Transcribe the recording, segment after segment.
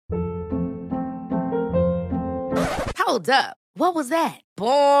Hold up. What was that?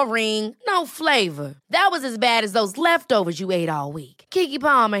 Boring. No flavor. That was as bad as those leftovers you ate all week. Keke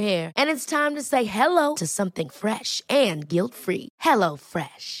Palmer here, and it's time to say hello to something fresh and guilt-free. Hello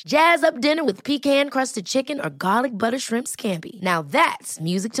Fresh. Jazz up dinner with pecan-crusted chicken or garlic butter shrimp scampi. Now that's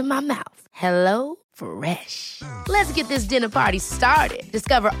music to my mouth. Hello Fresh. Let's get this dinner party started.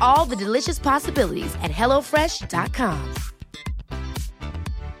 Discover all the delicious possibilities at hellofresh.com.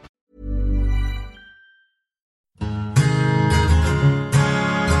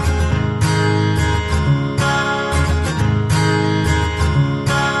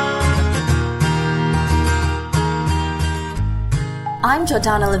 I'm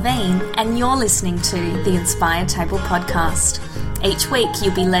Jordana Levine, and you're listening to the Inspired Table podcast. Each week,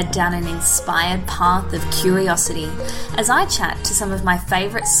 you'll be led down an inspired path of curiosity as I chat to some of my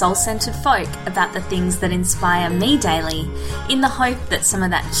favourite soul-centered folk about the things that inspire me daily, in the hope that some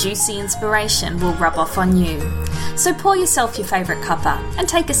of that juicy inspiration will rub off on you. So pour yourself your favourite cuppa and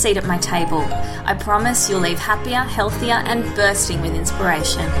take a seat at my table. I promise you'll leave happier, healthier, and bursting with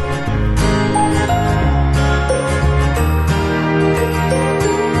inspiration.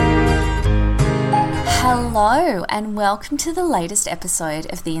 Hello and welcome to the latest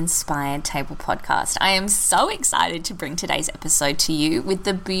episode of the Inspired Table podcast. I am so excited to bring today's episode to you with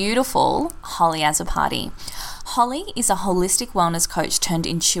the beautiful Holly Azzopardi. Holly is a holistic wellness coach turned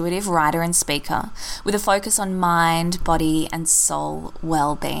intuitive writer and speaker with a focus on mind, body, and soul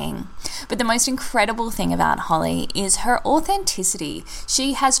well-being. But the most incredible thing about Holly is her authenticity.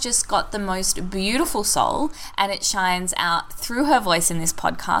 She has just got the most beautiful soul, and it shines out through her voice in this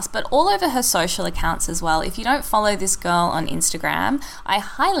podcast, but all over her social accounts as well. If you don't follow this girl on Instagram, I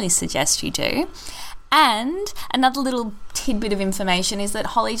highly suggest you do. And another little tidbit of information is that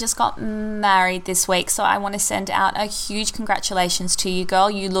Holly just got married this week, so I want to send out a huge congratulations to you,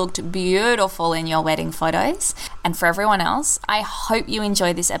 girl. You looked beautiful in your wedding photos. And for everyone else, I hope you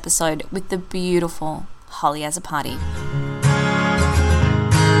enjoy this episode with the beautiful Holly Azzopardi.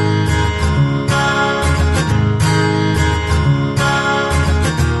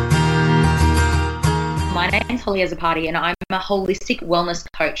 My name's Holly Azzopardi, and I'm a holistic wellness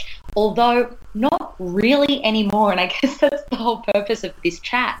coach, although not really anymore, and I guess that's the whole purpose of this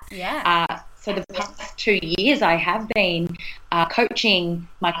chat. So the past 2 years I have been coaching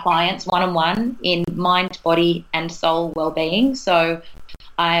my clients one-on-one in mind, body and soul well-being. So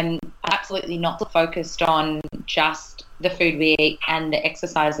I'm absolutely not focused on just the food we eat and the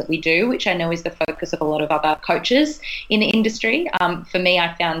exercise that we do, which I know is the focus of a lot of other coaches in the industry. For me,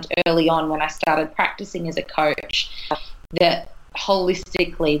 I found early on when I started practicing as a coach that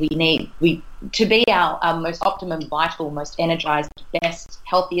holistically we to be our most optimum, vital, most energized, best,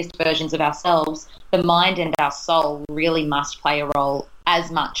 healthiest versions of ourselves, the mind and our soul really must play a role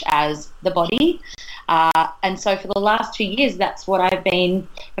as much as the body. And so for the last 2 years, that's what I've been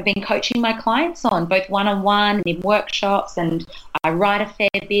coaching my clients on, both one-on-one and in workshops, and I write a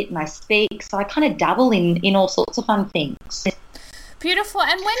fair bit and I speak. So I kind of dabble in all sorts of fun things. Beautiful.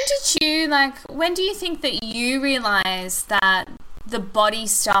 And when do you think that you realised that the body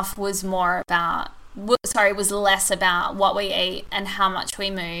stuff was was less about what we eat and how much we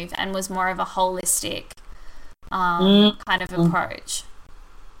move, and was more of a holistic kind of approach?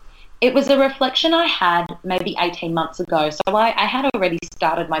 It was a reflection I had maybe 18 months ago. So I had already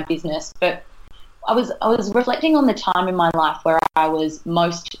started my business, but I was reflecting on the time in my life where I was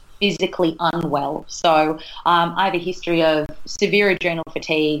most physically unwell. So I have a history of severe adrenal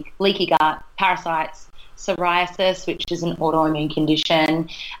fatigue, leaky gut, parasites, psoriasis, which is an autoimmune condition,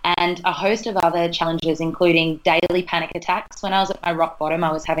 and a host of other challenges, including daily panic attacks. When I was at my rock bottom,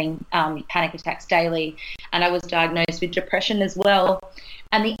 I was having panic attacks daily, and I was diagnosed with depression as well.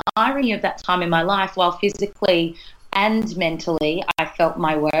 And the irony of that time in my life, while physically and mentally I felt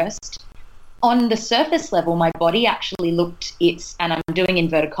my worst, on the surface level, my body actually looked and I'm doing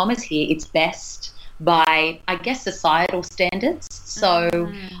inverted commas here, its best by, I guess, societal standards. So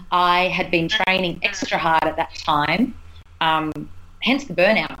I had been training extra hard at that time, hence the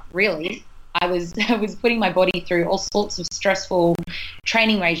burnout, really. I was putting my body through all sorts of stressful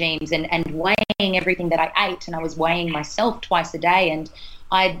training regimes and weighing everything that I ate, and I was weighing myself twice a day, and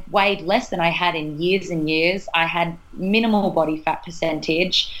I weighed less than I had in years and years. I had minimal body fat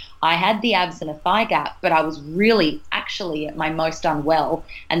percentage. I had the abs and a thigh gap, but I was really actually at my most unwell.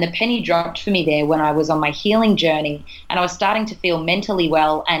 And the penny dropped for me there when I was on my healing journey, and I was starting to feel mentally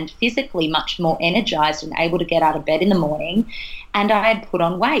well and physically much more energized and able to get out of bed in the morning. And I had put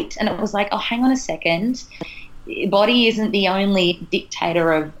on weight, and it was like, oh, hang on a second. Body isn't the only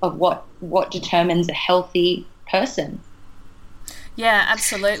dictator of what determines a healthy person. Yeah,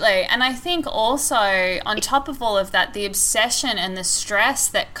 absolutely. And I think also on top of all of that, the obsession and the stress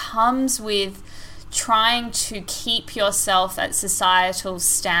that comes with trying to keep yourself at societal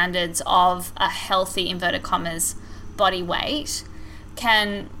standards of a healthy, inverted commas, body weight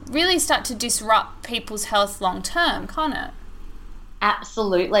can really start to disrupt people's health long term, can't it?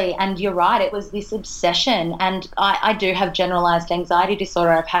 Absolutely. And you're right, it was this obsession. And I do have generalized anxiety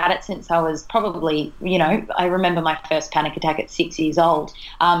disorder. I've had it since I was probably, I remember my first panic attack at 6 years old.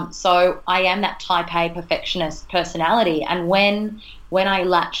 So I am that type A perfectionist personality. And when I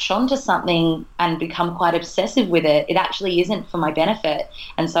latch onto something and become quite obsessive with it, it actually isn't for my benefit.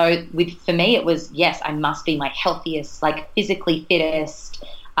 And so for me, it was, yes, I must be my healthiest, like physically fittest,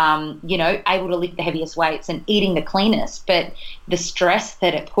 able to lift the heaviest weights and eating the cleanest. But the stress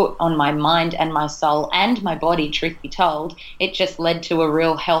that it put on my mind and my soul and my body, truth be told, it just led to a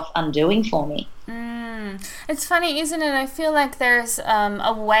real health undoing for me. It's funny, isn't it? I feel like there's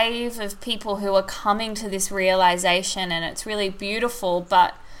a wave of people who are coming to this realization, and it's really beautiful.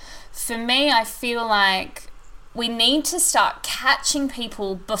 But for me, I feel like we need to start catching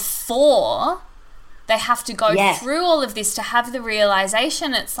people before they have to go through all of this to have the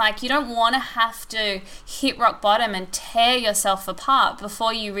realization. It's like you don't want to have to hit rock bottom and tear yourself apart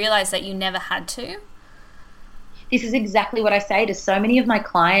before you realize that you never had to. This is exactly what I say to so many of my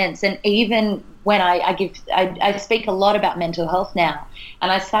clients, and even when I speak a lot about mental health now,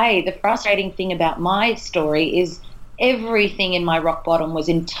 and I say the frustrating thing about my story is everything in my rock bottom was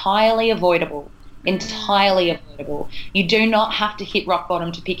entirely avoidable. You do not have to hit rock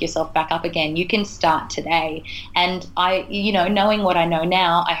bottom to pick yourself back up again. You can start today. And knowing what I know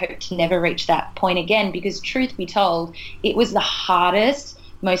now, I hope to never reach that point again, because truth be told, it was the hardest,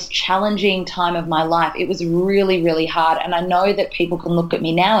 most challenging time of my life. It was really, really hard. And I know that people can look at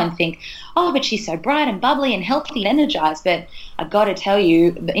me now and think, oh, but she's so bright and bubbly and healthy and energized. But I've got to tell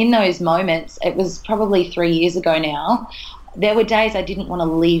you, in those moments, it was probably 3 years ago now, there were days I didn't want to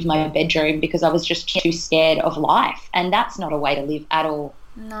leave my bedroom because I was just too scared of life. And that's not a way to live at all.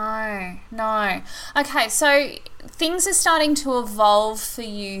 No. Okay, so things are starting to evolve for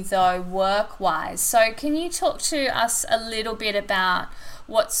you, though, work-wise. So can you talk to us a little bit about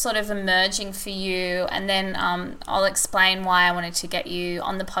what's sort of emerging for you? And then I'll explain why I wanted to get you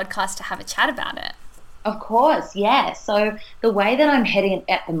on the podcast to have a chat about it. Of course, yeah. So the way that I'm heading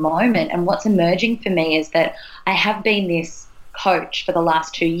at the moment and what's emerging for me is that I have been this coach for the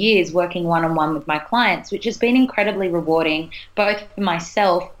last 2 years working one-on-one with my clients, which has been incredibly rewarding both for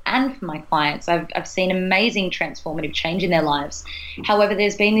myself and for my clients. I've seen amazing transformative change in their lives. However,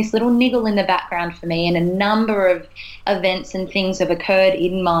 there's been this little niggle in the background for me, and a number of events and things have occurred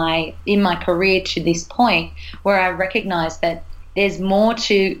in my career to this point where I recognize that there's more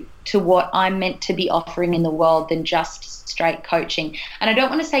to what I'm meant to be offering in the world than just straight coaching. And I don't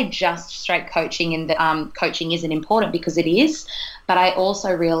want to say just straight coaching and that coaching isn't important, because it is, but I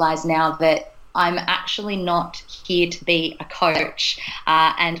also realize now that I'm actually not here to be a coach,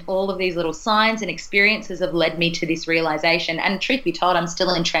 and all of these little signs and experiences have led me to this realization. And truth be told, I'm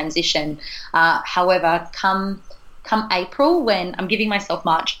still in transition. However, come April, when I'm giving myself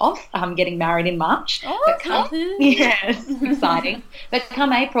March off, I'm getting married in March. Yes, exciting. But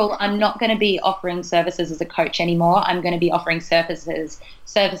come April, I'm not going to be offering services as a coach anymore. I'm going to be offering services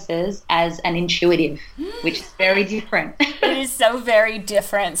as an intuitive, which is very different. It is so very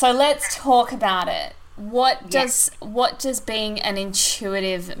different. So let's talk about it. What does being an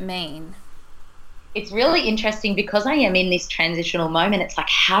intuitive mean? It's really interesting because I am in this transitional moment. It's like,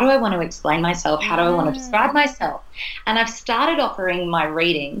 how do I want to explain myself? How do I want to describe myself? And I've started offering my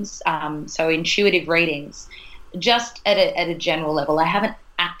readings, so intuitive readings, just at a general level. I haven't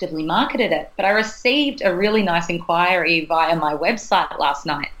actively marketed it, but I received a really nice inquiry via my website last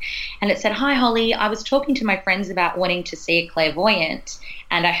night. And it said, "Hi, Holly, I was talking to my friends about wanting to see a clairvoyant,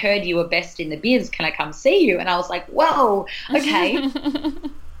 and I heard you were best in the biz. Can I come see you?" And I was like, whoa, okay.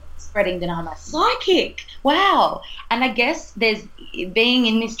 Spreading that I'm a psychic. Wow. And I guess there's being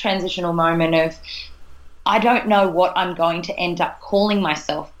in this transitional moment of, I don't know what I'm going to end up calling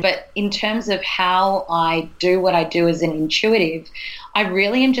myself, but in terms of how I do what I do as an intuitive, I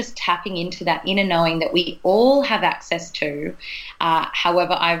really am just tapping into that inner knowing that we all have access to.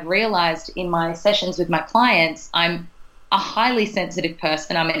 However, I've realized in my sessions with my clients, I'm a highly sensitive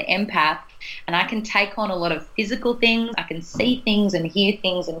person. I'm an empath, and I can take on a lot of physical things. I can see things and hear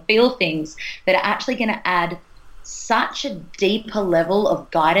things and feel things that are actually going to add such a deeper level of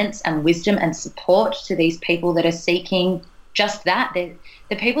guidance and wisdom and support to these people that are seeking just that.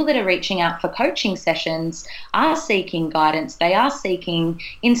 The people that are reaching out for coaching sessions are seeking guidance. They are seeking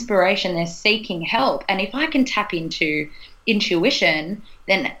inspiration. They're seeking help. And if I can tap into intuition,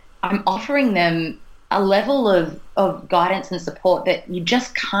 then I'm offering them a level of guidance and support that you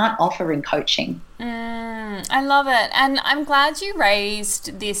just can't offer in coaching. I love it. And I'm glad you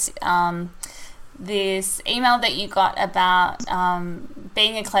raised this this email that you got about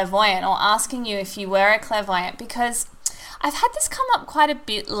being a clairvoyant, or asking you if you were a clairvoyant, because I've had this come up quite a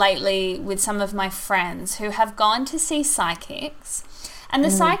bit lately with some of my friends who have gone to see psychics, and the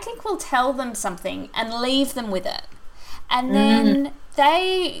psychic will tell them something and leave them with it. And then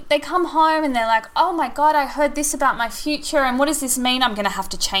they come home and they're like, oh my God, I heard this about my future, and what does this mean? I'm going to have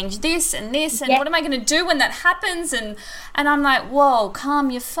to change this and this, and what am I going to do when that happens? And I'm like, whoa,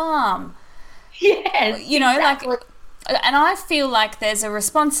 calm your farm. Yes, you know, exactly. like, and I feel like there's a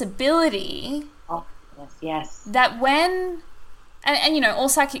responsibility. Oh, yes. That when, and you know, all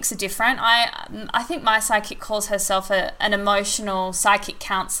psychics are different. I think my psychic calls herself an emotional psychic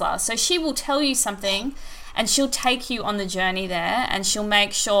counselor. So she will tell you something, and she'll take you on the journey there, and she'll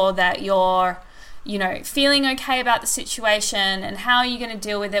make sure that you're, you know, feeling okay about the situation, and how you're going to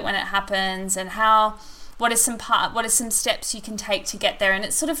deal with it when it happens, and what are some steps you can take to get there. And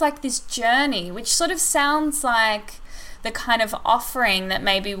it's sort of like this journey, which sort of sounds like the kind of offering that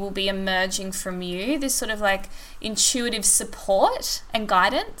maybe will be emerging from you, this sort of like intuitive support and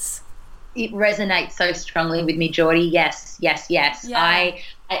guidance. It resonates so strongly with me, Geordie. Yes. Yeah.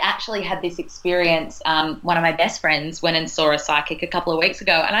 I actually had this experience. One of my best friends went and saw a psychic a couple of weeks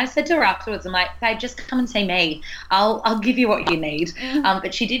ago, and I said to her afterwards, I'm like, babe, just come and see me. I'll give you what you need.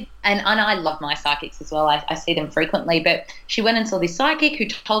 But she did, and I love my psychics as well. I see them frequently. But she went and saw this psychic who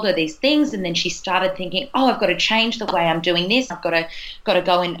told her these things, and then she started thinking, oh, I've got to change the way I'm doing this. I've got to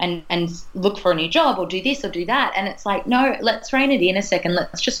go and look for a new job, or do this or do that. And it's like, no, let's rein it in a second.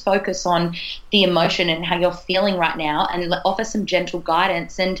 Let's just focus on the emotion and how you're feeling right now, and offer some gentle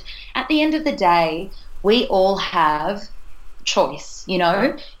guidance. And at the end of the day, we all have choice. You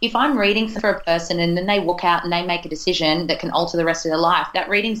know, if I'm reading for a person and then they walk out and they make a decision that can alter the rest of their life, that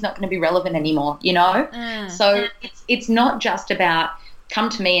reading's not going to be relevant anymore, you know? So it's not just about come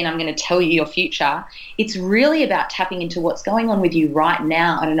to me and I'm going to tell you your future. It's really about tapping into what's going on with you right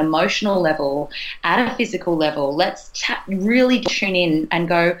now at an emotional level, at a physical level. Let's really tune in and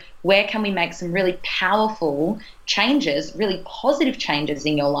go, where can we make some really powerful changes, really positive changes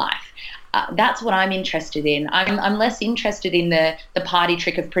in your life? That's what I'm interested in. I'm less interested in the party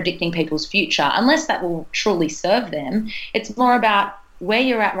trick of predicting people's future, unless that will truly serve them. It's more about where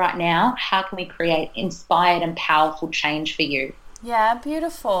you're at right now. How can we create inspired and powerful change for you? Yeah,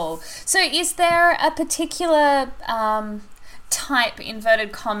 beautiful. So is there a particular type,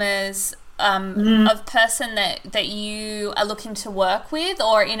 inverted commas, of person that you are looking to work with,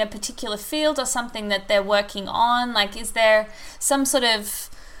 or in a particular field, or something that they're working on? Like, is there some sort of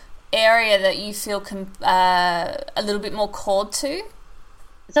area that you feel a little bit more called to?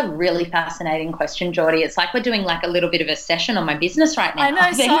 It's a really fascinating question, Geordie. It's like we're doing like a little bit of a session on my business right now. I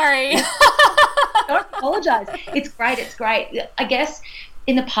know, sorry. Don't apologise. It's great. I guess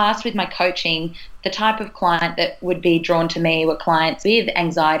in the past with my coaching, the type of client that would be drawn to me were clients with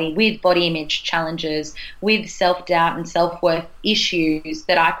anxiety, with body image challenges, with self-doubt and self-worth issues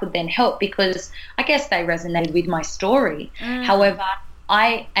that I could then help, because I guess they resonated with my story. However,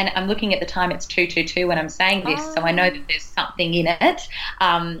 I'm looking at the time, it's 2:22 when I'm saying this, so I know that there's something in it.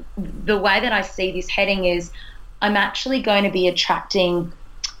 The way that I see this heading is I'm actually going to be attracting,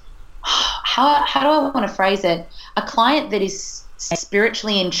 how do I want to phrase it, a client that is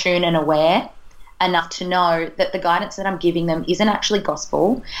spiritually in tune and aware enough to know that the guidance that I'm giving them isn't actually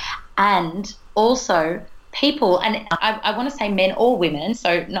gospel, and also people, and I want to say men or women,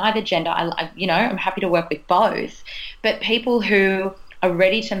 so neither gender, I'm happy to work with both, but people who are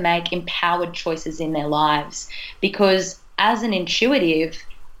ready to make empowered choices in their lives. Because as an intuitive,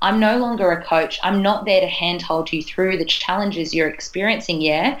 I'm no longer a coach. I'm not there to handhold you through the challenges you're experiencing.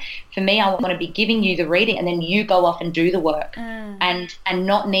 Yeah, for me, I want to be giving you the reading, and then you go off and do the work, and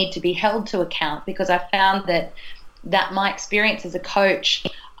not need to be held to account. Because I found that my experience as a coach,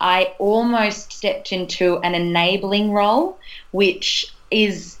 I almost stepped into an enabling role, which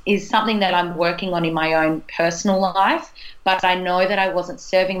is something that I'm working on in my own personal life. But I know that I wasn't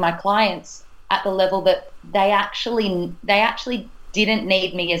serving my clients at the level that they actually didn't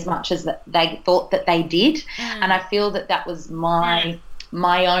need me as much as that they thought that they did. And I feel that was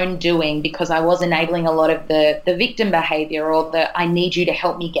my own doing, because I was enabling a lot of the victim behavior, or the I need you to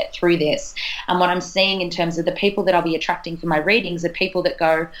help me get through this. And what I'm seeing in terms of the people that I'll be attracting for my readings are people that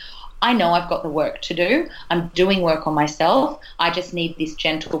go, I know I've got the work to do. I'm doing work on myself. I just need this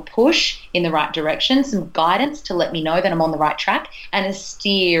gentle push in the right direction, some guidance to let me know that I'm on the right track and a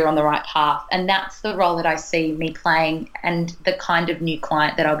steer on the right path. And that's the role that I see me playing and the kind of new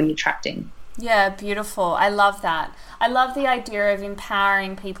client that I'll be attracting. Yeah, beautiful. I love that. I love the idea of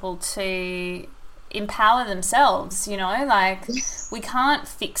empowering people to empower themselves, you know, like we can't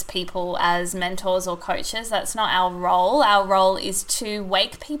fix people as mentors or coaches. That's not our role. Our role is to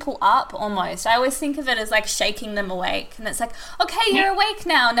wake people up almost. I always think of it as like shaking them awake, and it's like, okay, you're awake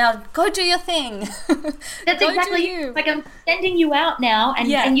now go do your thing. That's exactly you. Like, I'm sending you out now,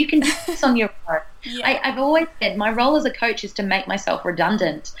 and you can do this on your own. Yeah. I've always said my role as a coach is to make myself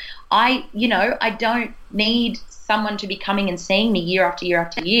redundant. I don't need someone to be coming and seeing me year after year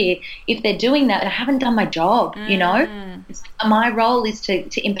after year. If they're doing that, I haven't done my job, you know. My role is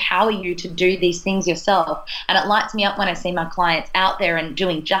to empower you to do these things yourself. And it lights me up when I see my clients out there and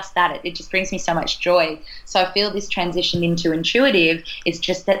doing just that. It just brings me so much joy. So I feel this transition into intuitive is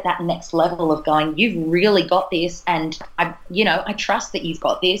just at that next level of going, you've really got this, and I trust that you've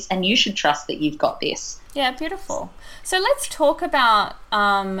got this, and you should trust that you've got this. Yeah, beautiful. So let's talk about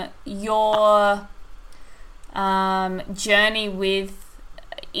your journey with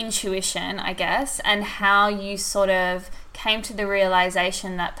intuition, I guess, and how you sort of came to the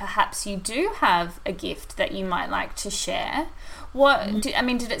realization that perhaps you do have a gift that you might like to share.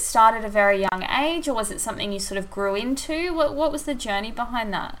 Did it start at a very young age, or was it something you sort of grew into? What was the journey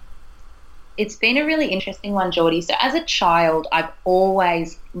behind that? It's been a really interesting one, Geordie. So as a child, I've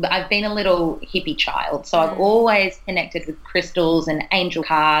been a little hippie child. So I've always connected with crystals and angel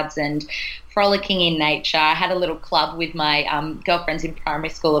cards and frolicking in nature. I had a little club with my girlfriends in primary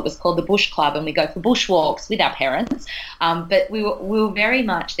school. It was called the Bush Club, and we go for bushwalks with our parents. But we were very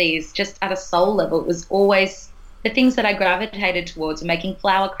much these, just at a soul level. It was always the things that I gravitated towards, making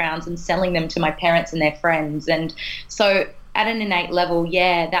flower crowns and selling them to my parents and their friends. And so at an innate level,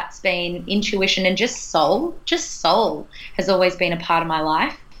 that's been intuition, and just soul has always been a part of my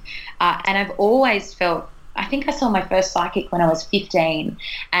life. And I've always felt, I think I saw my first psychic when I was 15.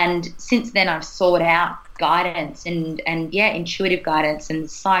 And since then I've sought out guidance and intuitive guidance and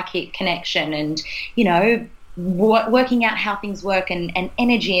psychic connection and, you know, working out how things work and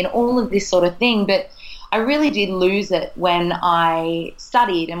energy and all of this sort of thing. But I really did lose it when I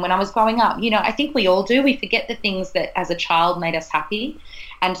studied and when I was growing up. You know, I think we all do. We forget the things that as a child made us happy.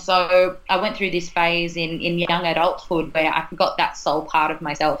 And so I went through this phase in young adulthood where I forgot that soul part of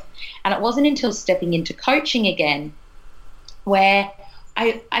myself. And it wasn't until stepping into coaching again where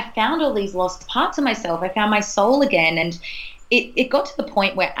I found all these lost parts of myself. I found my soul again. And it got to the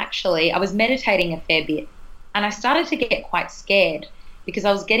point where actually I was meditating a fair bit, and I started to get quite scared because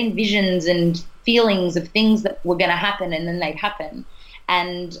I was getting visions and feelings of things that were going to happen, and then they'd happen.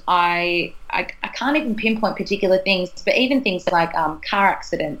 And I can't even pinpoint particular things, but even things like car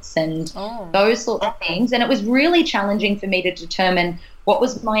accidents and those sorts of things. And it was really challenging for me to determine what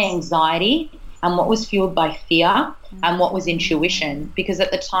was my anxiety and what was fueled by fear and what was intuition, because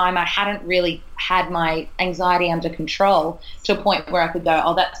at the time I hadn't really had my anxiety under control to a point where I could go,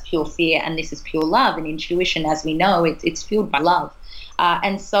 oh, that's pure fear and this is pure love. And intuition, as we know, it's fueled by love.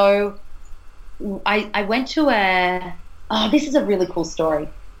 And so I went to this is a really cool story.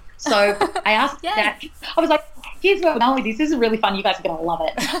 So I asked Dad, I was like, here's where we're going with this. This is really fun. You guys are going to love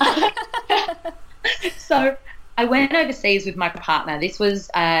it. So I went overseas with my partner. This was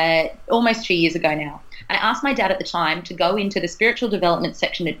almost 2 years ago now. And I asked my dad at the time to go into the spiritual development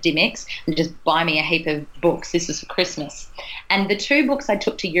section at Dymocks and just buy me a heap of books. This was for Christmas. And the two books I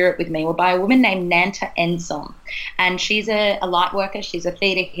took to Europe with me were by a woman named Nanta Ensom. And she's a light worker. She's a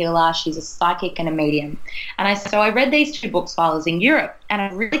theta healer. She's a psychic and a medium. And so I read these two books while I was in Europe, and I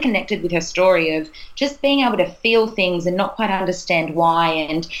really connected with her story of just being able to feel things and not quite understand why.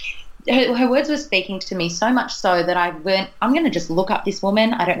 And her words were speaking to me so much so that I went, I'm going to just look up this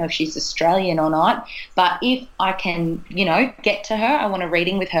woman. I don't know if she's Australian or not, but if I can, get to her, I want a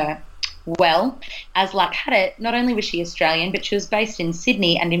reading with her. Well, as luck had it, not only was she Australian, but she was based in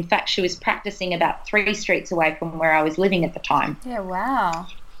Sydney, and in fact she was practicing about 3 streets away from where I was living at the time. Yeah, wow.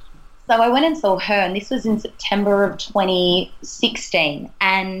 So I went and saw her, and this was in September of 2016,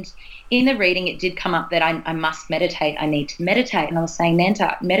 and in the reading, it did come up that I must meditate. I need to meditate. And I was saying,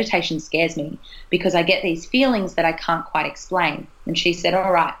 Nanta, meditation scares me because I get these feelings that I can't quite explain. And she said,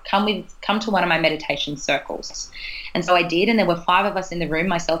 all right, come to one of my meditation circles. And so I did, and there were 5 of us in the room,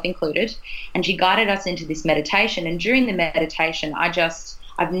 myself included, and she guided us into this meditation. And during the meditation,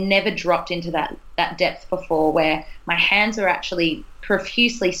 I've never dropped into that depth before, where my hands are actually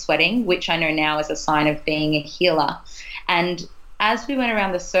profusely sweating, which I know now is a sign of being a healer. And as we went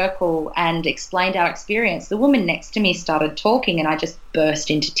around the circle and explained our experience, the woman next to me started talking and I just burst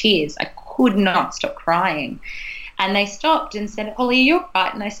into tears. I could not stop crying. And they stopped and said, Holly, you're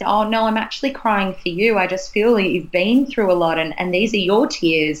right. And I said, oh, no, I'm actually crying for you. I just feel that you've been through a lot and these are your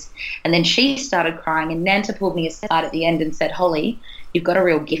tears. And then she started crying and Nanta pulled me aside at the end and said, Holly, you've got a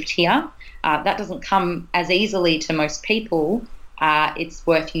real gift here. That doesn't come as easily to most people. It's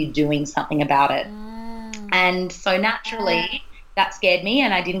worth you doing something about it. And so naturally that scared me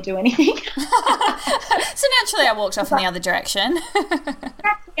and I didn't do anything. So naturally I walked off in the other direction.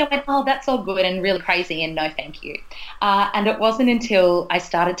 I went, oh, that's all good and really crazy and no thank you. And it wasn't until I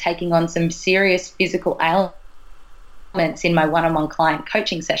started taking on some serious physical ailments in my one-on-one client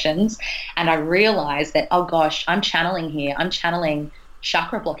coaching sessions and I realised that, oh gosh, I'm channeling here. I'm channeling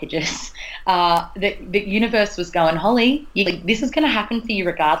chakra blockages. The universe was going, Holly, this is going to happen for you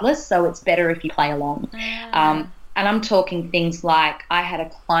regardless, so it's better if you play along. And I'm talking things like I had a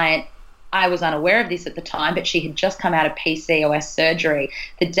client, I was unaware of this at the time, but she had just come out of PCOS surgery.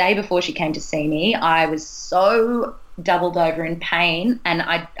 The day before she came to see me, I was so doubled over in pain, and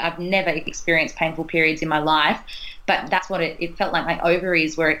I've never experienced painful periods in my life, but that's what it felt like. My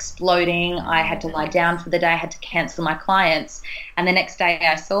ovaries were exploding. I had to lie down for the day. I had to cancel my clients. And the next day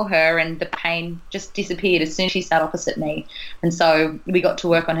I saw her and the pain just disappeared as soon as she sat opposite me. And so we got to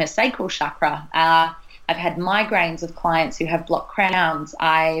work on her sacral chakra. I've had migraines with clients who have blocked crowns.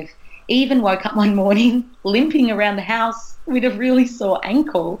 I've even woke up one morning limping around the house with a really sore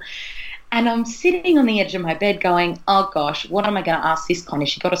ankle. And I'm sitting on the edge of my bed going, oh, gosh, what am I going to ask this Connie?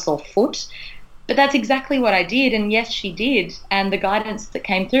 She got a sore foot? But that's exactly what I did. And, yes, she did. And the guidance that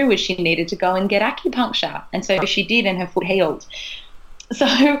came through was she needed to go and get acupuncture. And so she did, and her foot healed.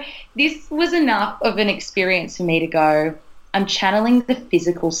 So this was enough of an experience for me to go, I'm channeling the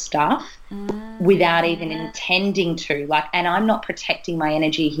physical stuff without even intending to, and I'm not protecting my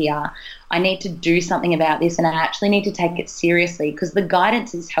energy here. I need to do something about this and I actually need to take it seriously because the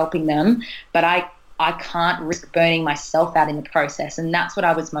guidance is helping them, but I can't risk burning myself out in the process, and that's what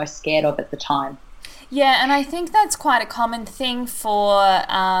I was most scared of at the time. Yeah, and I think that's quite a common thing for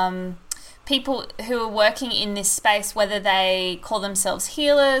people who are working in this space, whether they call themselves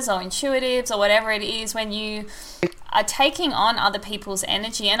healers or intuitives or whatever it is, when you are taking on other people's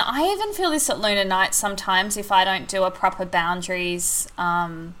energy. And I even feel this at Lunar Night sometimes if I don't do a proper boundaries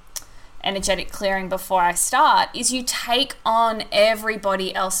energetic clearing before I start, is you take on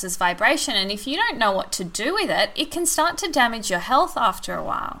everybody else's vibration, and if you don't know what to do with it, it can start to damage your health after a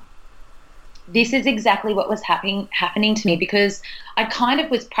while. This is exactly what was happening to me, because I kind of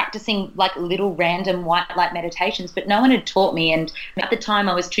was practicing like little random white light meditations, but no one had taught me. And at the time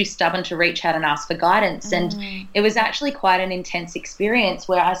I was too stubborn to reach out and ask for guidance. And it was actually quite an intense experience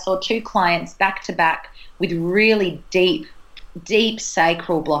where I saw two clients back to back with really deep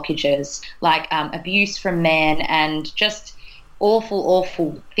sacral blockages, like abuse from men and just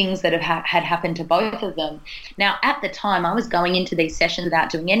awful things that had happened to both of them. Now, at the time, I was going into these sessions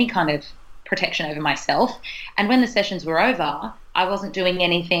without doing any kind of protection over myself. And when the sessions were over, I wasn't doing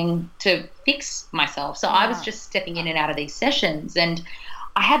anything to fix myself. So I was just stepping in and out of these sessions. And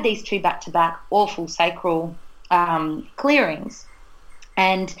I had these two back-to-back awful sacral clearings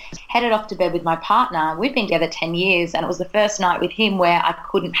and headed off to bed with my partner. We've been together 10 years, and it was the first night with him where I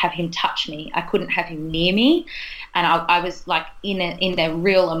couldn't have him touch me. I couldn't have him near me. And I was like in a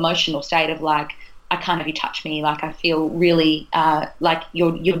real emotional state of like, I can't have you touch me. Like, I feel really like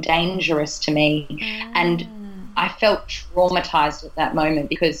you're dangerous to me. And I felt traumatized at that moment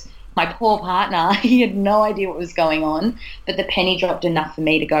because my poor partner, he had no idea what was going on, but the penny dropped enough for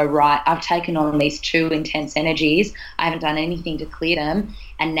me to go, right, I've taken on these two intense energies. I haven't done anything to clear them,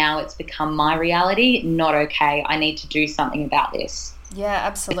 and now it's become my reality. Not okay. I need to do something about this. Yeah,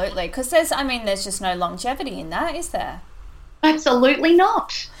 absolutely. Because there's just no longevity in that, is there? Absolutely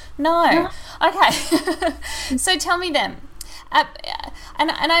not. No. Okay. So tell me then, and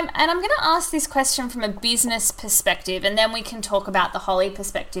I'm going to ask this question from a business perspective, and then we can talk about the Holly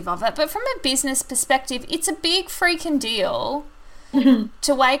perspective of it. But from a business perspective, it's a big freaking deal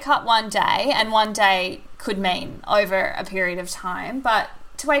to wake up one day, and one day could mean over a period of time, but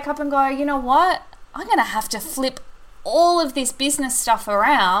to wake up and go, you know what? I'm going to have to flip all of this business stuff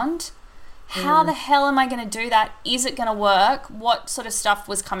around. How the hell am I going to do that? Is it going to work? What sort of stuff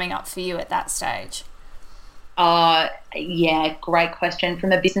was coming up for you at that stage? Yeah, great question.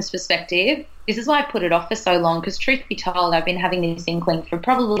 From a business perspective, this is why I put it off for so long, because truth be told, I've been having this inkling for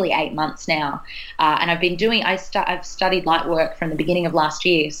probably 8 months now. And I've studied light work from the beginning of last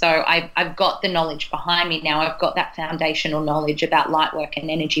year. So I've got the knowledge behind me now. I've got that foundational knowledge about light work and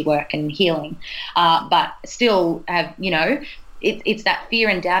energy work and healing. But still have, it's that fear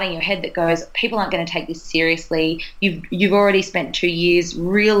and doubt in your head that goes, people aren't going to take this seriously. You've already spent 2 years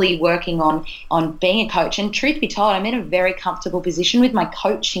really working on being a coach. And truth be told, I'm in a very comfortable position with my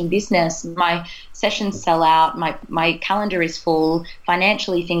coaching business. My sessions sell out. My calendar is full.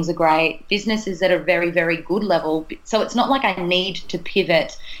 Financially, things are great. Business is at a very, very good level. So it's not like I need to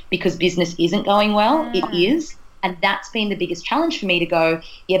pivot because business isn't going well. It is. And that's been the biggest challenge for me, to go,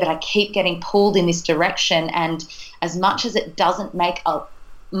 yeah, but I keep getting pulled in this direction. And as much as it doesn't make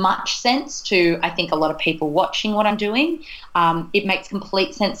much sense to, I think, a lot of people watching what I'm doing, it makes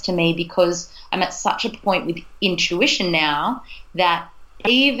complete sense to me, because I'm at such a point with intuition now that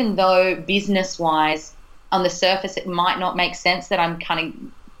even though business-wise, on the surface, it might not make sense that I'm kind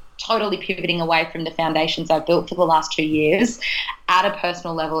of totally pivoting away from the foundations I've built for the last 2 years, at a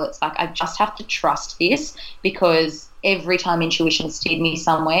personal level, it's like I just have to trust this, because every time intuition steered me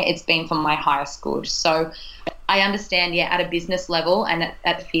somewhere, it's been for my highest good. So I understand, yeah, at a business level and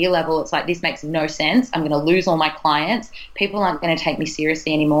at the fear level, it's like, this makes no sense. I'm going to lose all my clients. People aren't going to take me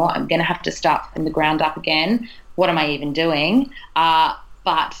seriously anymore. I'm going to have to start from the ground up again. What am I even doing?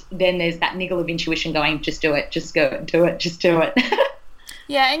 But then there's that niggle of intuition going, just do it, just go do it, just do it.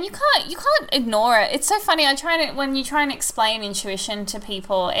 Yeah, and you can't ignore it. It's so funny. When you try and explain intuition to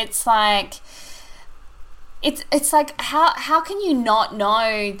people, it's like how can you not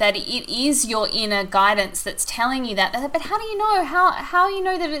know that it is your inner guidance that's telling you that? But how do you know? How you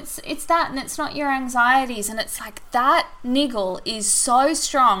know that it's that and it's not your anxieties? And it's like, that niggle is so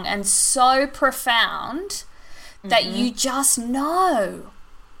strong and so profound that you just know.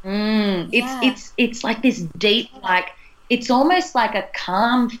 It's like this deep, like, it's almost like a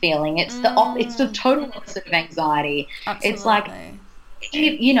calm feeling. It's the total opposite of anxiety. Absolutely. It's like,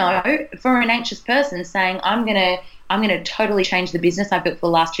 you know, for an anxious person saying, I'm gonna totally change the business I've built for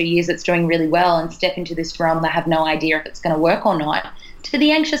the last 2 years that's doing really well and step into this realm that I have no idea if it's going to work or not. To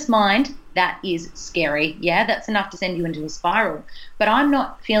the anxious mind, that is scary. Yeah, that's enough to send you into a spiral. But I'm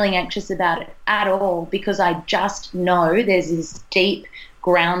not feeling anxious about it at all, because I just know there's this deep,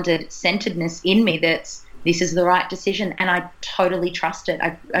 grounded centeredness in me that's, this is the right decision, and I totally trust it.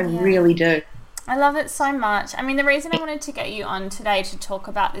 I really do. I love it so much. I mean, the reason I wanted to get you on today to talk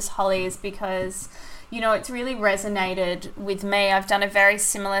about this, Holly, is because, you know, it's really resonated with me. I've done a very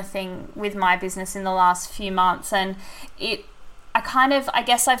similar thing with my business in the last few months, and I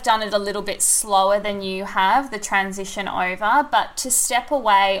guess I've done it a little bit slower than you have, the transition over, but to step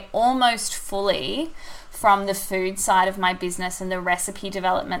away almost fully from the food side of my business and the recipe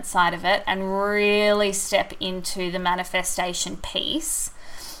development side of it, and really step into the manifestation piece,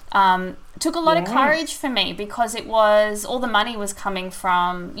 took a lot of courage for me, because it was, all the money was coming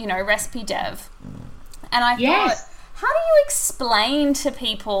from, you know, recipe dev. And I thought, how do you explain to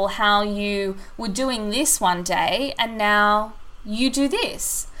people how you were doing this one day and now you do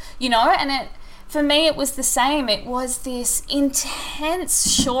this, you know? And for me, it was the same. It was this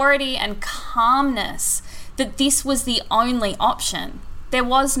intense surety and calmness that this was the only option. There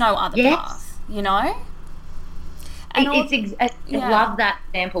was no other path, you know? And I love that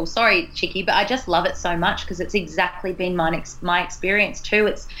example. Sorry, Chicky, but I just love it so much, because it's exactly been my experience too.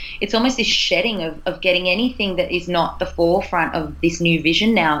 It's almost this shedding of getting anything that is not the forefront of this new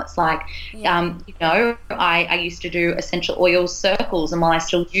vision now. It's like, you know, I used to do essential oils circles, and while I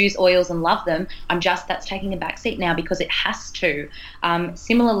still use oils and love them, that's taking a backseat now, because it has to.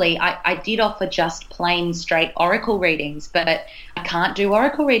 Similarly, I did offer just plain straight oracle readings, but I can't do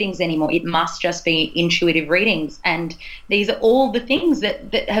oracle readings anymore. It must just be intuitive readings. And these are all the things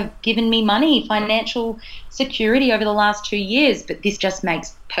that have given me money, financial security over the last 2 years. But this just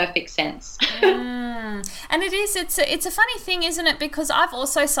makes perfect sense. And it's a funny thing, isn't it? Because I've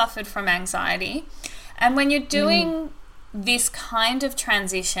also suffered from anxiety. And when you're doing this kind of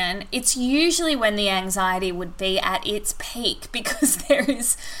transition, it's usually when the anxiety would be at its peak, because there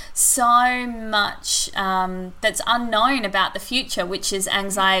is so much that's unknown about the future, which is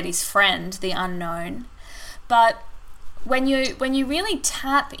anxiety's friend, the unknown. But when you really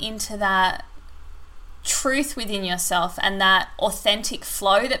tap into that truth within yourself and that authentic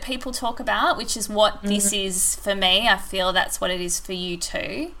flow that people talk about, which is what this is for me, I feel that's what it is for you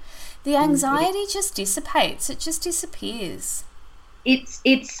too, the anxiety just dissipates. It just disappears. It's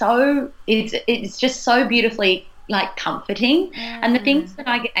just so beautifully, like, comforting. And the things that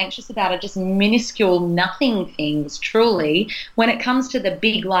I get anxious about are just minuscule, nothing things, truly. When it comes to the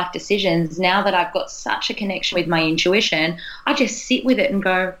big life decisions, now that I've got such a connection with my intuition, I just sit with it and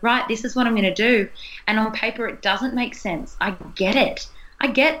go, right, this is what I'm going to do. And on paper, it doesn't make sense. I get it.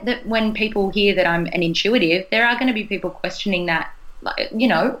 I get that when people hear that I'm an intuitive, there are going to be people questioning that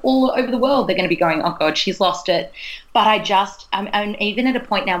all over the world, they're going to be going, oh God, she's lost it. But I'm even at a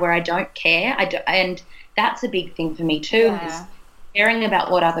point now where I don't care. And that's a big thing for me too, is caring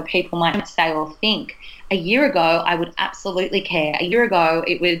about what other people might say or think. A year ago, I would absolutely care. A year ago,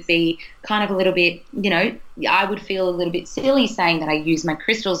 it would be kind of a little bit, I would feel a little bit silly saying that I use my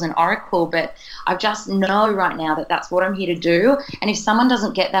crystals and oracle, but I just know right now that that's what I'm here to do. And if someone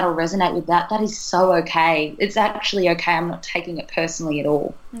doesn't get that or resonate with that, that is so okay. It's actually okay. I'm not taking it personally at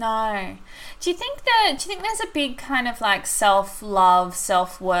all. No. Do you think there's a big kind of like self-love,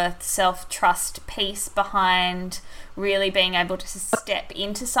 self-worth, self-trust piece behind really being able to step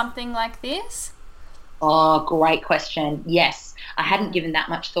into something like this? Oh, great question. Yes. I hadn't given that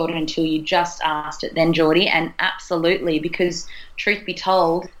much thought until you just asked it then, Geordie, and absolutely, because truth be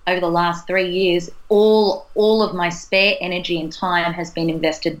told, over the last 3 years, all of my spare energy and time has been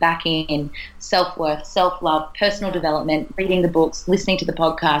invested back in self-worth, self-love, personal development, reading the books, listening to the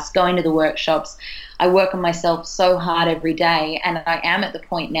podcasts, going to the workshops. I work on myself so hard every day, and I am at the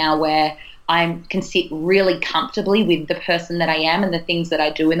point now where I can sit really comfortably with the person that I am and the things that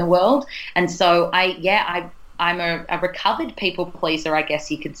I do in the world. And so I'm a recovered people pleaser, I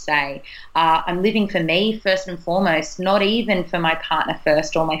guess you could say. I'm living for me first and foremost, not even for my partner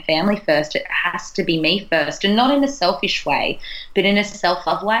first or my family first. It has to be me first, and not in a selfish way, but in a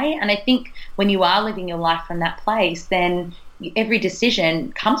self-love way. And I think when you are living your life from that place, then every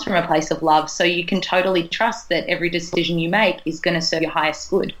decision comes from a place of love, so you can totally trust that every decision you make is going to serve your highest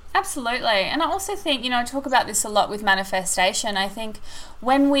good. Absolutely. And I also think, I talk about this a lot with manifestation. I think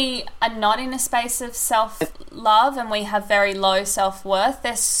when we are not in a space of self-love and we have very low self-worth,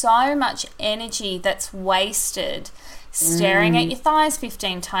 there's so much energy that's wasted staring at your thighs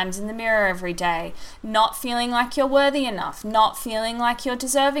 15 times in the mirror every day, not feeling like you're worthy enough, not feeling like you're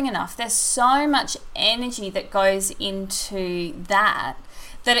deserving enough. There's so much energy that goes into that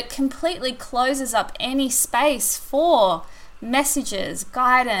it completely closes up any space for messages,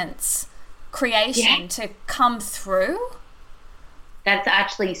 guidance, creation to come through. That's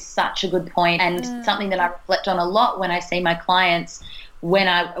actually such a good point, and something that I reflect on a lot when I see my clients when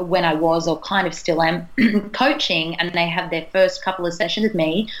I was, or kind of still am, coaching, and they have their first couple of sessions with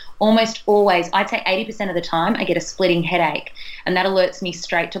me. Almost always, I'd say 80% of the time, I get a splitting headache, and that alerts me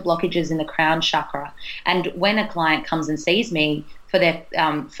straight to blockages in the crown chakra. And when a client comes and sees me for their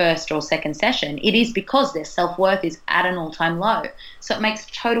first or second session, it is because their self-worth is at an all-time low. So it makes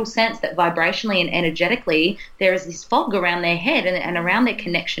total sense that vibrationally and energetically there is this fog around their head and around their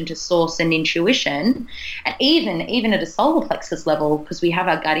connection to source and intuition, and even at a solar plexus level, because we have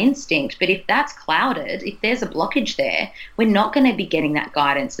our gut instinct. But if that's clouded, if there's a blockage there, we're not going to be getting that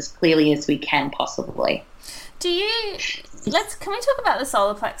guidance as clearly as we can possibly. Can we talk about the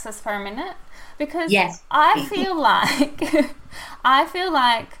solar plexus for a minute? Because yes. I feel like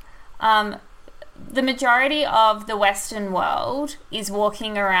the majority of the Western world is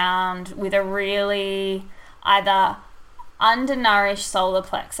walking around with a really either undernourished solar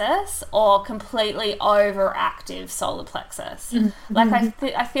plexus or completely overactive solar plexus. Mm-hmm. Like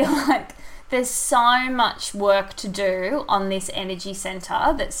I feel like there's so much work to do on this energy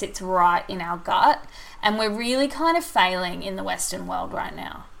center that sits right in our gut, and we're really kind of failing in the Western world right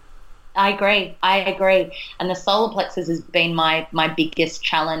now. I agree. And the solar plexus has been my biggest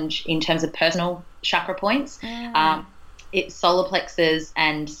challenge in terms of personal chakra points. It's solar plexus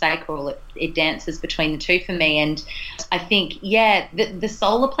and sacral. It dances between the two for me. And I think, the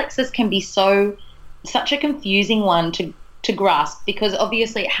solar plexus can be such a confusing one to grasp, because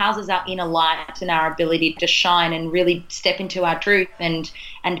obviously it houses our inner light and our ability to shine and really step into our truth and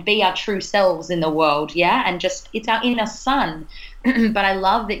be our true selves in the world, and just it's our inner sun. But I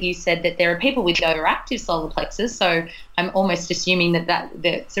love that you said that there are people with overactive solar plexus, so I'm almost assuming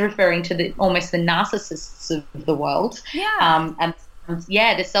that's referring to almost the narcissists of the world, and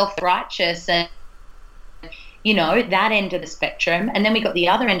the self-righteous and that end of the spectrum. And then we got the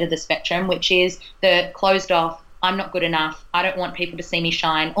other end of the spectrum, which is the closed off, I'm not good enough, I don't want people to see me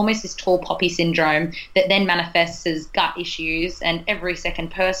shine, almost this tall poppy syndrome that then manifests as gut issues, and every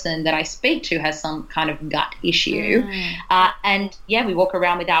second person that I speak to has some kind of gut issue. We walk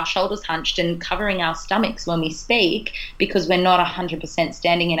around with our shoulders hunched and covering our stomachs when we speak, because we're not 100%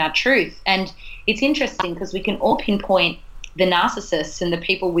 standing in our truth. And it's interesting because we can all pinpoint the narcissists and the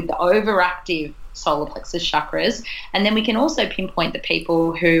people with the overactive solar plexus chakras, and then we can also pinpoint the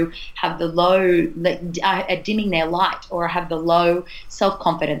people who have the low, are dimming their light, or have the low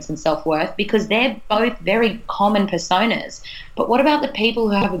self-confidence and self-worth, because they're both very common personas. But what about the people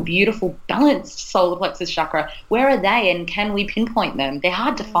who have a beautiful balanced solar plexus chakra? Where are they, and can we pinpoint them? They're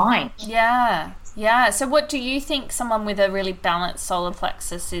hard to find. Yeah. So what do you think someone with a really balanced solar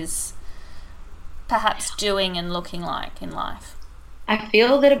plexus is perhaps doing and looking like in life? I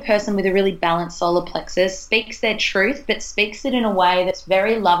feel that a person with a really balanced solar plexus speaks their truth, but speaks it in a way that's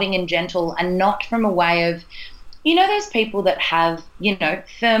very loving and gentle, and not from a way of, those people that have,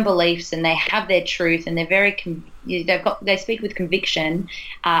 firm beliefs, and they have their truth, and they're very, they speak with conviction,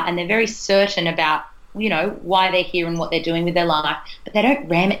 and they're very certain about, why they're here and what they're doing with their life, but they don't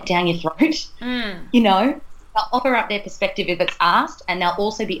ram it down your throat, They'll offer up their perspective if it's asked, and they'll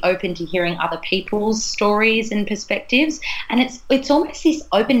also be open to hearing other people's stories and perspectives. And it's almost this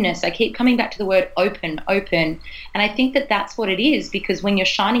openness. I keep coming back to the word open. And I think that that's what it is, because when you're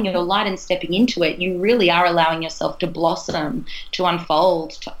shining your light and stepping into it, you really are allowing yourself to blossom, to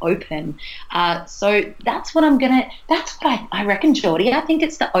unfold, to open. So that's what I reckon, Geordie. I think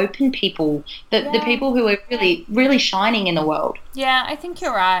it's the open people, the people who are really, really shining in the world. Yeah, I think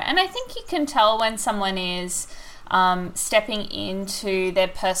you're right. And I think you can tell when someone is stepping into their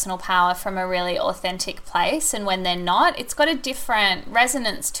personal power from a really authentic place, and when they're not, it's got a different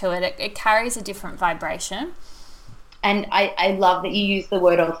resonance to it. It carries a different vibration. And I love that you use the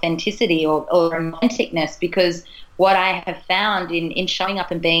word authenticity or romanticness, because what I have found in showing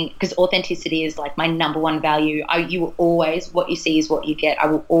up and being, because authenticity is like my number one value. You will always, what you see is what you get. I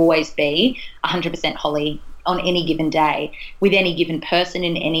will always be 100% Holly on any given day, with any given person,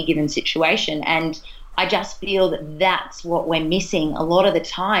 in any given situation. And I just feel that that's what we're missing a lot of the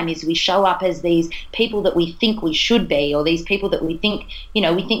time, is we show up as these people that we think we should be, or these people that we think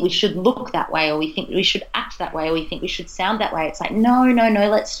we should look that way, or we think we should act that way, or we think we should sound that way. It's like, no,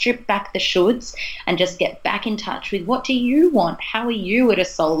 let's strip back the shoulds and just get back in touch with, what do you want? How are you at a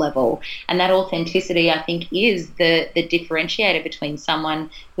soul level? And that authenticity, I think, is the differentiator between someone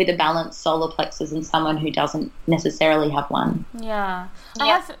with a balanced solar plexus and someone who doesn't necessarily have one. Yeah. I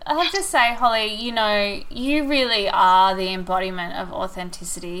have to say, Holly, you really are the embodiment of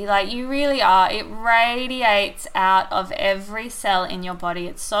authenticity. Like, you really are. It radiates out of every cell in your body.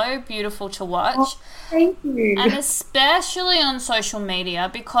 It's so beautiful to watch. Oh, thank you. And especially on social media,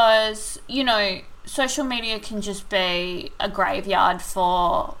 because, social media can just be a graveyard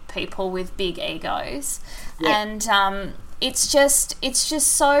for people with big egos. Yeah. And it's just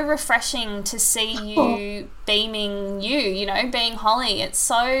so refreshing to see you beaming being Holly. It's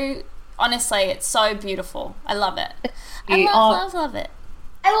so, honestly, it's so beautiful. I love it. I love it.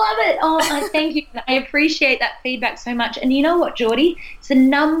 I love it. Oh, thank you. I appreciate that feedback so much. And you know what, Geordie? It's the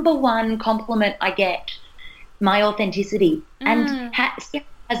number one compliment I get, my authenticity. And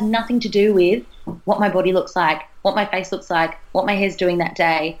has nothing to do with what my body looks like, what my face looks like, what my hair's doing that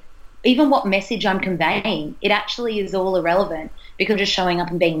day, even what message I'm conveying. It actually is all irrelevant, because I'm just showing up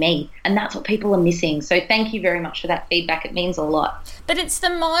and being me. And that's what people are missing. So thank you very much for that feedback. It means a lot. But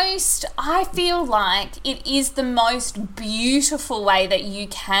I feel like it is the most beautiful way that you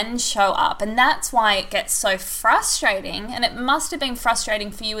can show up. And that's why it gets so frustrating. And it must have been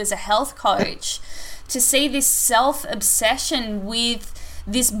frustrating for you as a health coach to see this self-obsession with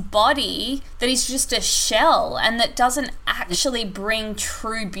this body that is just a shell and that doesn't actually bring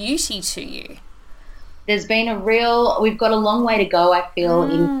true beauty to you. There's been we've got a long way to go, I feel,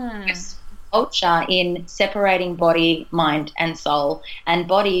 in culture, in separating body, mind and soul. And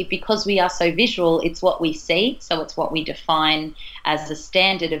body, because we are so visual, it's what we see, so it's what we define as a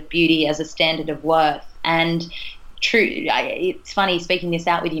standard of beauty, as a standard of worth. And it's funny speaking this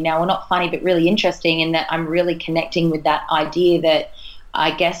out with you now, well, not funny, but really interesting, in that I'm really connecting with that idea that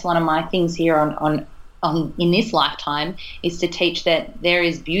I guess one of my things here on in this lifetime is to teach that there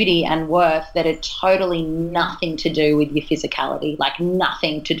is beauty and worth that are totally nothing to do with your physicality, like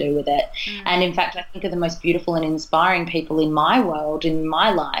nothing to do with it. And in fact, I think of the most beautiful and inspiring people in my world, in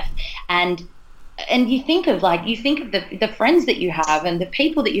my life, and you think of the friends that you have and the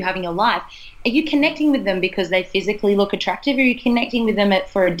people that you have in your life. Are you connecting with them because they physically look attractive, or are you connecting with them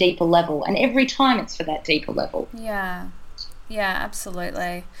for a deeper level? And every time it's for that deeper level. Yeah,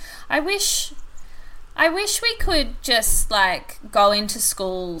 absolutely. I wish we could just go into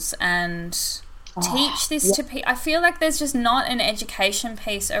schools and teach this to people. I feel like there's just not an education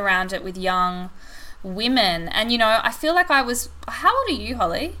piece around it with young women. And, I feel like how old are you,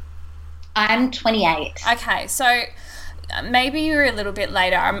 Holly? I'm 28. Okay, so maybe you're a little bit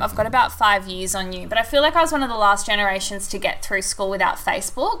later. I've got about 5 years on you, but I feel like I was one of the last generations to get through school without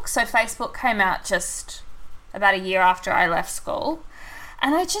Facebook. So Facebook came out just about a year after I left school.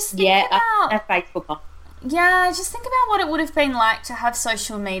 And I just think about Facebook. Yeah, I just think about what it would have been like to have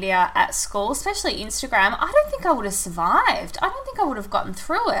social media at school, especially Instagram. I don't think I would have survived. I don't think I would have gotten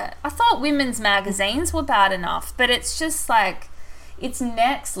through it. I thought women's magazines were bad enough, but it's just it's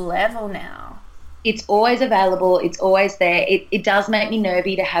next level now. It's always available. It's always there. It does make me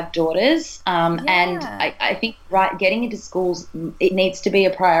nervy to have daughters. And I think, getting into schools, it needs to be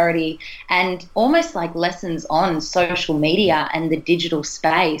a priority, and almost like lessons on social media and the digital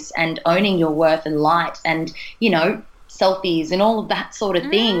space and owning your worth and light and, selfies and all of that sort of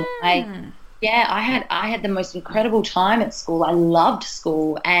thing. I had the most incredible time at school. I loved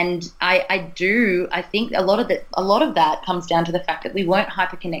school, and I think a lot of that comes down to the fact that we weren't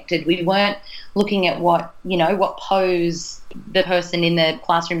hyper-connected. We weren't looking at what pose the person in the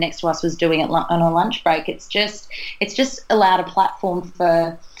classroom next to us was doing on a lunch break. It's just allowed a platform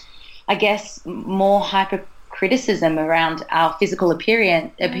for, I guess, more hyper criticism around our physical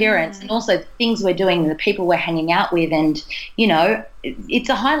appearance and also things we're doing, the people we're hanging out with, and it's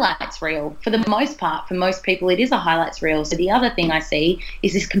a highlights reel for the most part. For most people, it is a highlights reel. So the other thing I see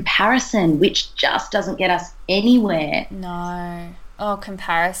is this comparison, which just doesn't get us anywhere. No. Oh,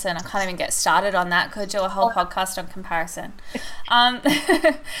 comparison. I can't even get started on that. Could do a whole podcast on comparison.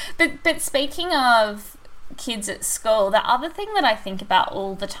 But speaking of kids at school, the other thing that I think about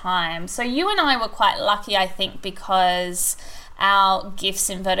all the time, so you and I were quite lucky, I think, because our gifts,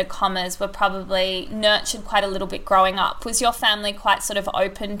 inverted commas, were probably nurtured quite a little bit growing up. Was your family quite sort of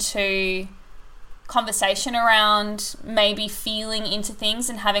open to conversation around maybe feeling into things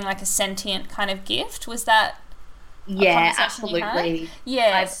and having like a sentient kind of gift? Was that absolutely.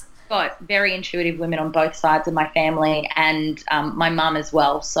 Yes. I've got very intuitive women on both sides of my family, and my mum as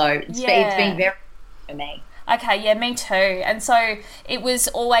well, so it's been very for me. Okay, yeah, me too. And so it was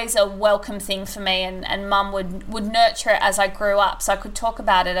always a welcome thing for me, and mum would nurture it as I grew up, so I could talk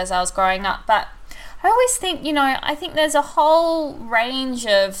about it as I was growing up. But I always think, I think there's a whole range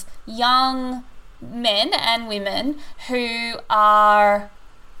of young men and women who are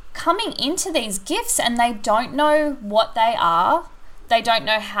coming into these gifts and they don't know what they are. They don't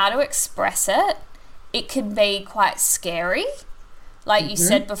know how to express it. It can be quite scary. Like you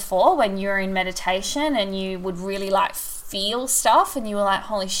said before, when you were in meditation and you would really like feel stuff and you were like,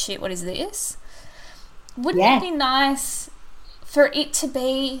 holy shit, what is this? Wouldn't it be nice for it to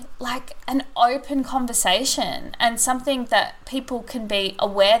be like an open conversation and something that people can be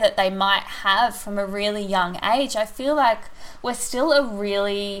aware that they might have from a really young age? I feel like we're still a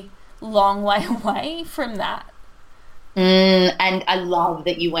really long way away from that. And I love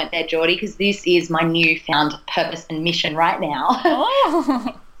that you went there, Geordie, because this is my newfound purpose and mission right now.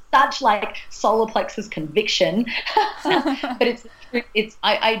 Oh. Such like solar plexus conviction. But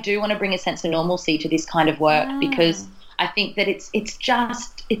I do want to bring a sense of normalcy to this kind of work, because I think that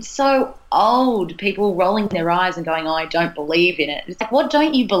it's so old, people rolling their eyes and going, oh, I don't believe in it. It's like, what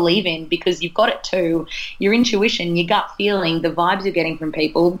don't you believe in? Because you've got it too. Your intuition, your gut feeling, the vibes you're getting from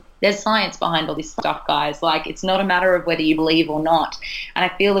people. There's science behind all this stuff, guys. Like, it's not a matter of whether you believe or not. And I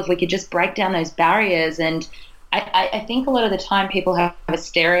feel if we could just break down those barriers, and I think a lot of the time people have a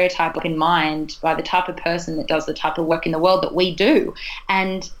stereotype in mind by the type of person that does the type of work in the world that we do.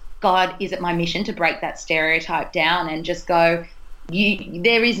 And God, is it my mission to break that stereotype down and just go,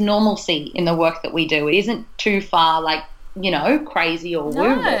 there is normalcy in the work that we do. It isn't too far, like, crazy or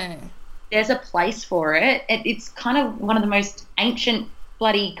woo-woo. There's a place for it. It's kind of one of the most ancient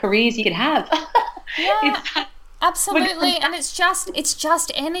bloody careers you could have. Yeah, absolutely. And it's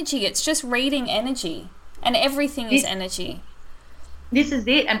just energy. It's just reading energy, and everything is energy. This is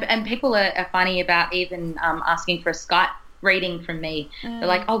it. And people are funny about even asking for a Skype reading from me. They're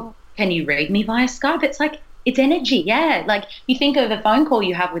like, oh, can you read me via Skype? It's like, it's energy. Yeah. Like, you think of a phone call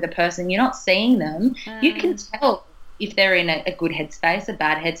you have with a person, you're not seeing them. You can tell if they're in a good headspace, a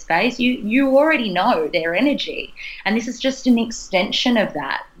bad headspace. You already know their energy. And this is just an extension of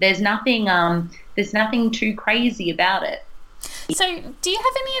that. There's nothing too crazy about it. So do you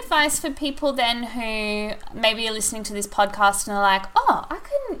have any advice for people then who maybe are listening to this podcast and are like, oh, I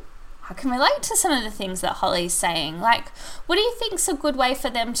can relate to some of the things that Holly's saying? Like, what do you think's a good way for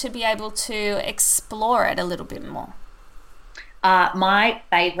them to be able to explore it a little bit more? My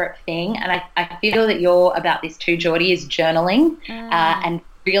favourite thing, and I feel that you're about this too, Geordie, is journaling and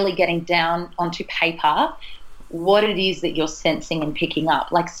really getting down onto paper what it is that you're sensing and picking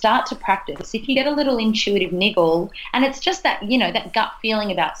up. Like, start to practice. If you get a little intuitive niggle, and it's just that, that gut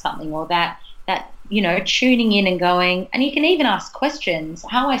feeling about something, or that tuning in and going, and you can even ask questions.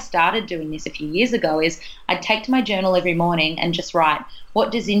 How I started doing this a few years ago is I'd take to my journal every morning and just write,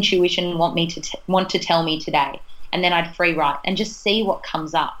 what does intuition want to tell me today? And then I'd free write and just see what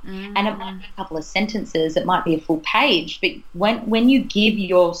comes up. And it might be a couple of sentences, it might be a full page, but when you give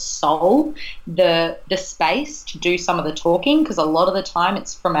your soul the space to do some of the talking, because a lot of the time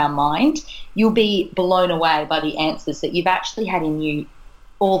it's from our mind, you'll be blown away by the answers that you've actually had in you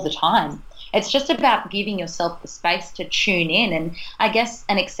all the time. it's just about giving yourself the space to tune in. And I guess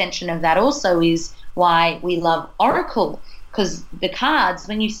an extension of that also is why we love Oracle, because the cards,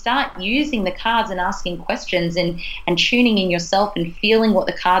 when you start using the cards and asking questions and tuning in yourself and feeling what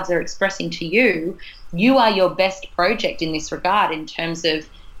the cards are expressing to you, you are your best project in this regard in terms of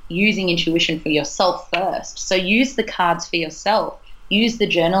using intuition for yourself first. So use the cards for yourself, use the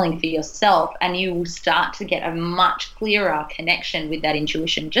journaling for yourself, and you will start to get a much clearer connection with that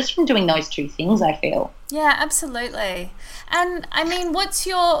intuition just from doing those two things, I feel. Yeah, absolutely. And I mean,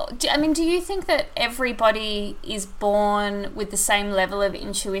 do you think that everybody is born with the same level of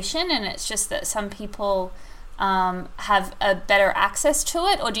intuition, and it's just that some people have a better access to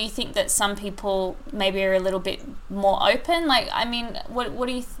it, or do you think that some people maybe are a little bit more open? Like, I mean, what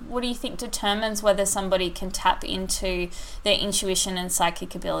do you think determines whether somebody can tap into their intuition and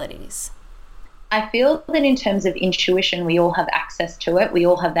psychic abilities? I feel that in terms of intuition, we all have access to it. We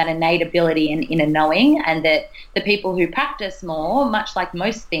all have that innate ability and inner knowing, and that the people who practice more, much like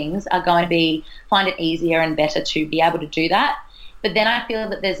most things, are going to find it easier and better to be able to do that. But then I feel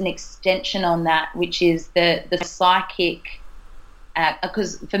that there's an extension on that, which is the psychic,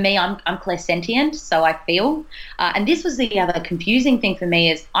 because for me, I'm clairsentient, so I feel. And this was the other confusing thing for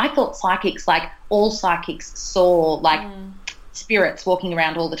me, is I thought psychics, like all psychics, saw like spirits walking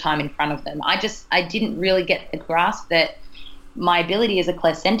around all the time in front of them. I didn't really get the grasp that my ability as a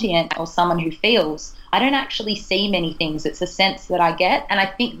clairsentient or someone who feels, I don't actually see many things. It's a sense that I get. And I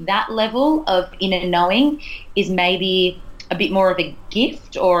think that level of inner knowing is maybe a bit more of a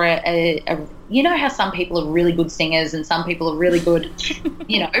gift, or a you know how some people are really good singers and some people are really good,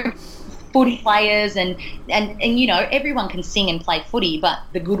 footy players, and you know, everyone can sing and play footy, but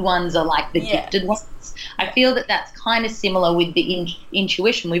the good ones are like the gifted ones. I feel that that's kind of similar with the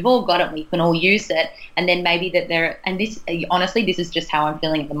intuition. We've all got it, we can all use it, and then maybe that honestly, this is just how I'm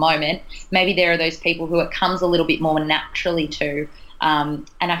feeling at the moment, maybe there are those people who it comes a little bit more naturally to. And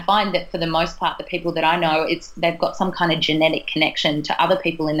I find that for the most part, the people that I know, they've got some kind of genetic connection to other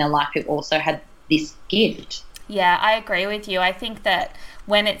people in their life who also had this gift. Yeah, I agree with you. I think that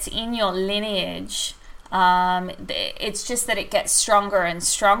when it's in your lineage, it's just that it gets stronger and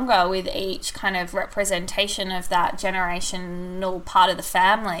stronger with each kind of representation of that generational part of the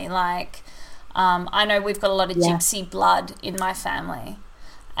family. Like, I know we've got a lot of gypsy blood in my family.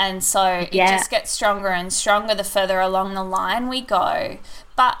 And so it just gets stronger and stronger the further along the line we go.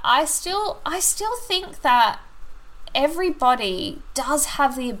 But I still think that everybody does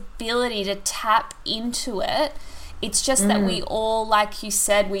have the ability to tap into it. It's just that we all, like you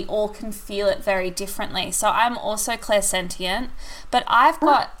said, we all can feel it very differently. So I'm also clairsentient, but I've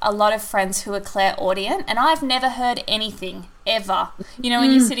got a lot of friends who are clairaudient, and I've never heard anything, ever. You know,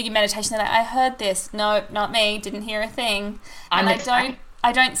 when you're sitting in meditation, they're like, I heard this. No, not me. Didn't hear a thing. And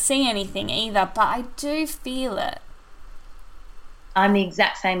I don't see anything either, but I do feel it. I'm the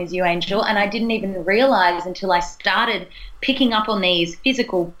exact same as you, Angel, and I didn't even realise until I started picking up on these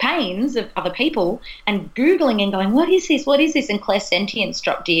physical pains of other people and Googling and going, what is this? And clairsentience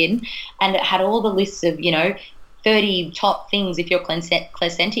dropped in, and it had all the lists of, 30 top things if you're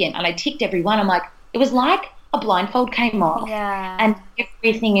clairsentient, and I ticked every one. I'm like, it was like a blindfold came off, and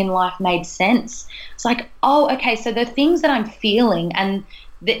everything in life made sense. It's like, oh, okay, so the things that I'm feeling and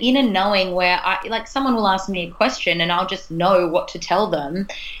the inner knowing, where someone will ask me a question and I'll just know what to tell them.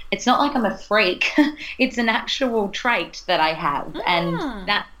 It's not like I'm a freak. It's an actual trait that I have, and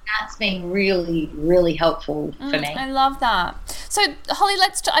that's been really, really helpful for me. I love that. So, Holly,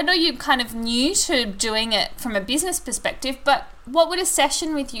 I know you're kind of new to doing it from a business perspective, but what would a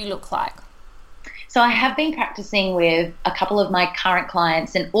session with you look like? So I have been practicing with a couple of my current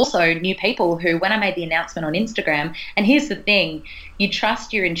clients and also new people who, when I made the announcement on Instagram, and here's the thing, you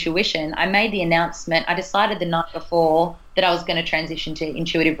trust your intuition. I made the announcement, I decided the night before that I was going to transition to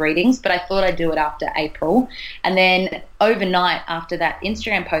intuitive readings, but I thought I'd do it after April. And then overnight after that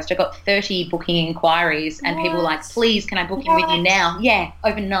Instagram post, I got 30 booking inquiries, and people were like, please, can I book in with you now? Yeah,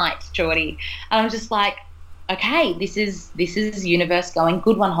 overnight, Geordie. And I'm just like, okay, this is universe going,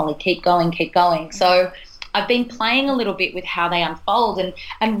 good one, Holly, keep going. So I've been playing a little bit with how they unfold,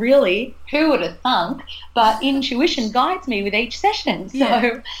 and really, who would have thunk, but intuition guides me with each session.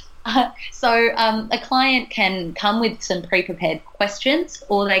 So a client can come with some pre-prepared questions,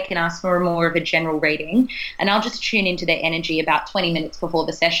 or they can ask for more of a general reading, and I'll just tune into their energy about 20 minutes before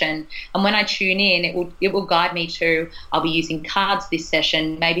the session. And when I tune in, it will guide me to, I'll be using cards this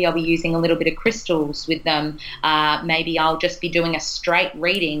session, maybe I'll be using a little bit of crystals with them, maybe I'll just be doing a straight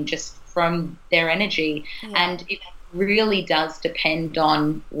reading just from their energy. And it really does depend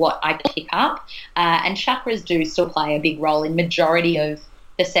on what I pick up, and chakras do still play a big role in majority of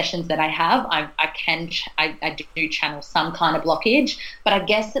the sessions that I have, I do channel some kind of blockage, but I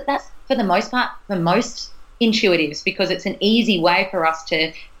guess that's for the most part for most intuitives, because it's an easy way for us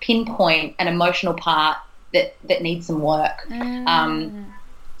to pinpoint an emotional part that needs some work.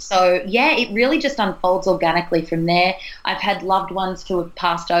 So, yeah, it really just unfolds organically from there. I've had loved ones who have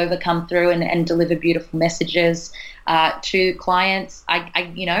passed over come through and deliver beautiful messages to clients.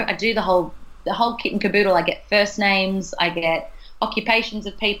 I do the whole kit and caboodle. I get first names, I get occupations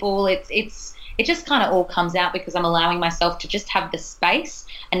of people. It just kind of all comes out because I'm allowing myself to just have the space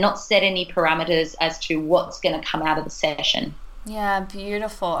and not set any parameters as to what's going to come out of the session. Yeah,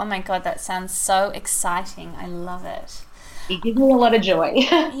 beautiful. Oh, my God, that sounds so exciting. I love it. It gives me a lot of joy.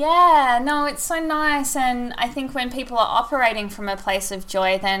 Yeah, no, it's so nice. And I think when people are operating from a place of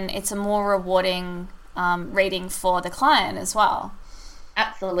joy, then it's a more rewarding reading for the client as well.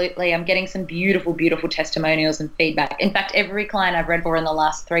 Absolutely. I'm getting some beautiful, beautiful testimonials and feedback. In fact, every client I've read for in the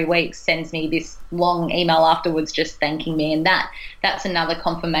last 3 weeks sends me this long email afterwards just thanking me. And that's another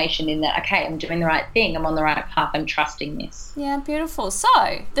confirmation in that, okay, I'm doing the right thing. I'm on the right path. I'm trusting this. Yeah, beautiful.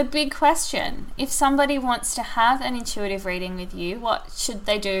 So the big question, if somebody wants to have an intuitive reading with you, what should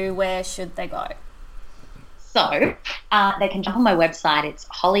they do? Where should they go? So they can jump on my website. It's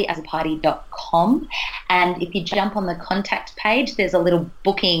hollyazzoparty.com. And if you jump on the contact page, there's a little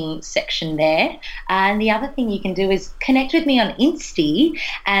booking section there. And the other thing you can do is connect with me on Insta,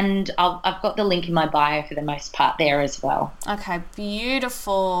 and I've got the link in my bio for the most part there as well. Okay,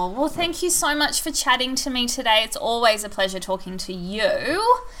 beautiful. Well, thank you so much for chatting to me today. It's always a pleasure talking to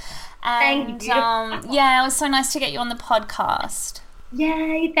you. And, thank you. Yeah, it was so nice to get you on the podcast.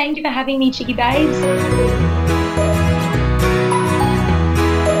 Yay, thank you for having me, Chicky Babes.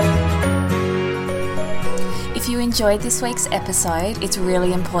 If you enjoyed this week's episode, it's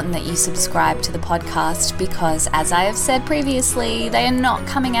really important that you subscribe to the podcast because, as I have said previously, they are not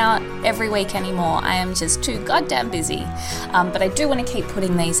coming out every week anymore. I am just too goddamn busy. But I do want to keep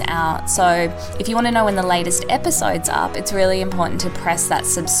putting these out. So if you want to know when the latest episode's up, it's really important to press that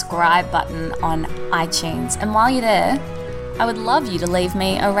subscribe button on iTunes. And while you're there, I would love you to leave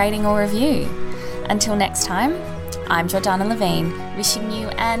me a rating or review. Until next time, I'm Jordana Levine, wishing you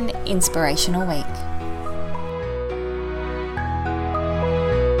an inspirational week.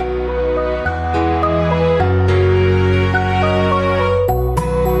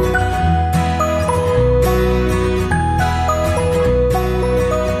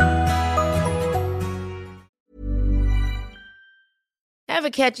 Ever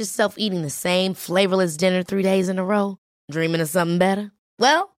catch yourself eating the same flavorless dinner 3 days in a row? Dreaming of something better?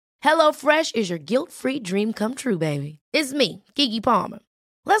 Well, HelloFresh is your guilt-free dream come true, baby. It's me, Keke Palmer.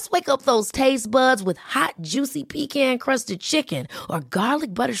 Let's wake up those taste buds with hot, juicy pecan-crusted chicken or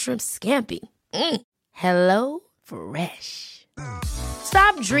garlic butter shrimp scampi. Hello Fresh.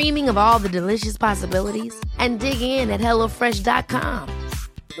 Stop dreaming of all the delicious possibilities and dig in at HelloFresh.com.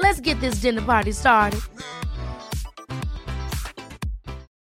 Let's get this dinner party started.